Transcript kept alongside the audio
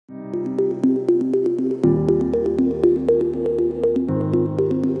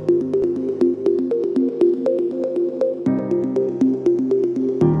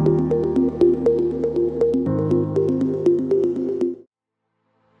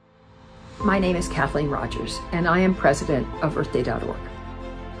My name is Kathleen Rogers, and I am president of EarthDay.org.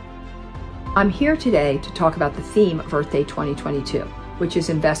 I'm here today to talk about the theme of Earth Day 2022, which is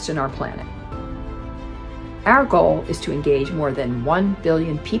Invest in Our Planet. Our goal is to engage more than 1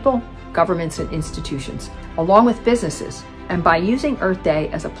 billion people, governments, and institutions, along with businesses. And by using Earth Day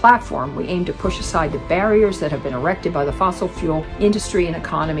as a platform, we aim to push aside the barriers that have been erected by the fossil fuel industry and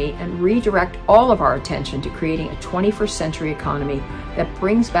economy and redirect all of our attention to creating a 21st century economy that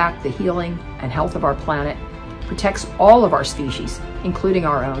brings back the healing and health of our planet, protects all of our species, including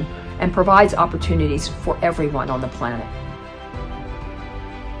our own, and provides opportunities for everyone on the planet.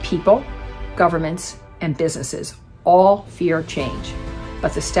 People, governments, and businesses all fear change.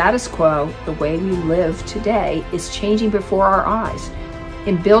 But the status quo, the way we live today, is changing before our eyes.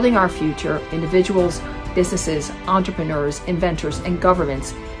 In building our future, individuals, businesses, entrepreneurs, inventors, and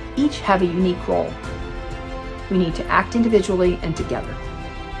governments each have a unique role. We need to act individually and together.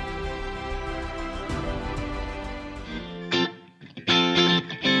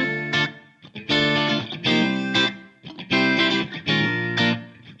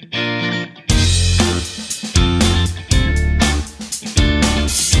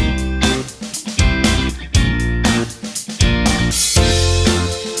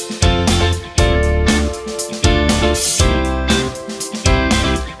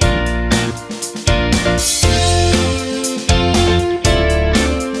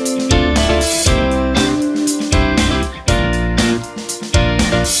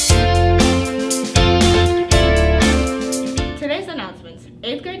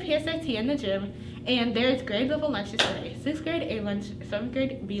 In the gym, and there's grade level lunches today. 6th grade A lunch, 7th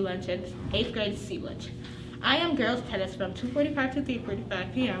grade B lunch, and 8th grade C lunch. I am girls tennis from 2:45 to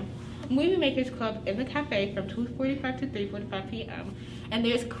 3:45 p.m. Movie Makers Club in the cafe from 2:45 to 3:45 p.m. And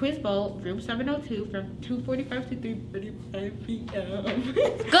there's Quiz Bowl, room 702 from 2:45 to 3:45 p.m.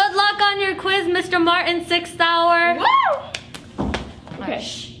 Good luck on your quiz, Mr. Martin, 6th hour. Woo! Okay.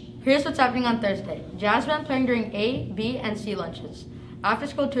 Here's what's happening on Thursday. Jazz band playing during A, B, and C lunches. After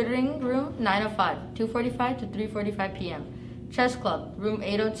school tutoring room 905, 2:45 to 3:45 p.m. Chess club, room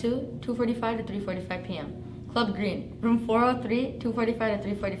 802, 2:45 to 3:45 p.m. Club Green, room 403, 2:45 to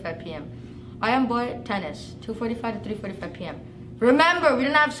 3:45 p.m. I Am Boy tennis, 2:45 to 3:45 p.m. Remember, we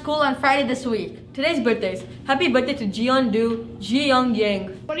didn't have school on Friday this week. Today's birthdays. Happy birthday to Jiyeon Do, Ji Young Yang.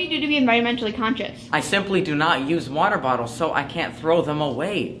 What do you do to be environmentally conscious? I simply do not use water bottles, so I can't throw them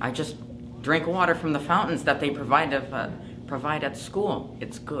away. I just drink water from the fountains that they provide at school.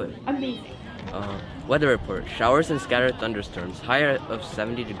 It's good. Amazing. Weather report. Showers and scattered thunderstorms. High of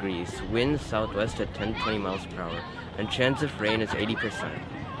 70 degrees. Wind southwest at 10-20 miles per hour. And chance of rain is 80%.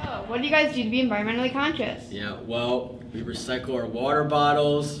 What do you guys do to be environmentally conscious? Yeah, well, we recycle our water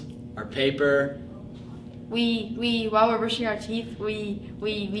bottles, our paper. We while we're brushing our teeth, we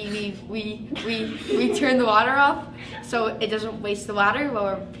turn the water off so it doesn't waste the water while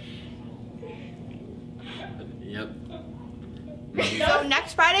we're. Yep. So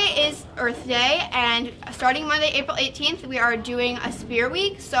next Friday is Earth Day, and starting Monday, April 18th, we are doing a Spear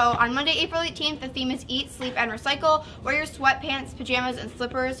Week. So on Monday, April 18th, the theme is Eat, Sleep, and Recycle. Wear your sweatpants, pajamas, and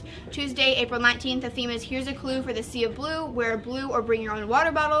slippers. Tuesday, April 19th, the theme is Here's a Clue for the Sea of Blue. Wear blue or bring your own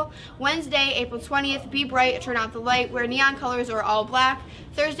water bottle. Wednesday, April 20th, be bright, turn out the light, wear neon colors or all black.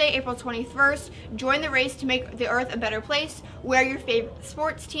 Thursday, April 21st, join the race to make the earth a better place. Wear your favorite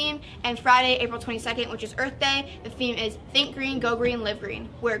sports team. And Friday, April 22nd, which is Earth Day, the theme is Think Green, Go Green, Live Green.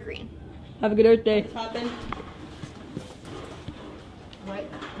 Wear green. Have a good Earth Day.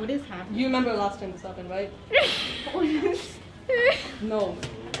 What is happening? You remember last time this happened, right? No.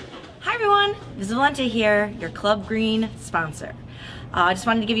 Hi everyone, Visvalente here, your Club Green sponsor. I just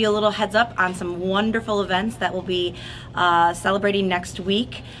wanted to give you a little heads up on some wonderful events that we'll be celebrating next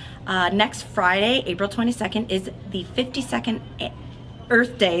week. Next Friday, April 22nd, is the 52nd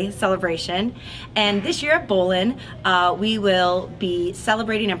Earth Day celebration, and this year at Bolin we will be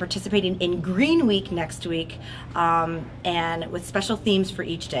celebrating and participating in Green Week next week, and with special themes for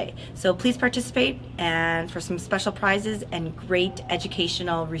each day. So please participate, and for some special prizes and great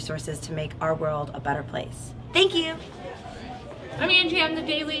educational resources to make our world a better place. Thank you. I'm Angie, I'm the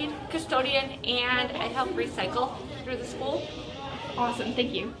day lead custodian, and I help recycle through the school. Awesome,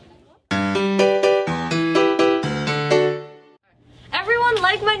 thank you. Everyone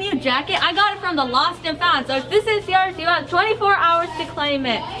like my new jacket? I got it from the Lost and Found, so if this is yours, you have 24 hours to claim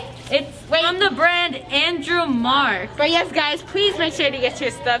it. It's from the brand Andrew Mark. But yes, guys, please make sure to get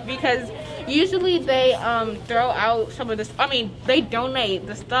your stuff, because usually they throw out some of this. I mean, they donate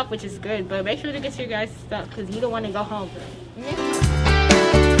the stuff, which is good, but make sure to get your guys' stuff because you don't want to go home.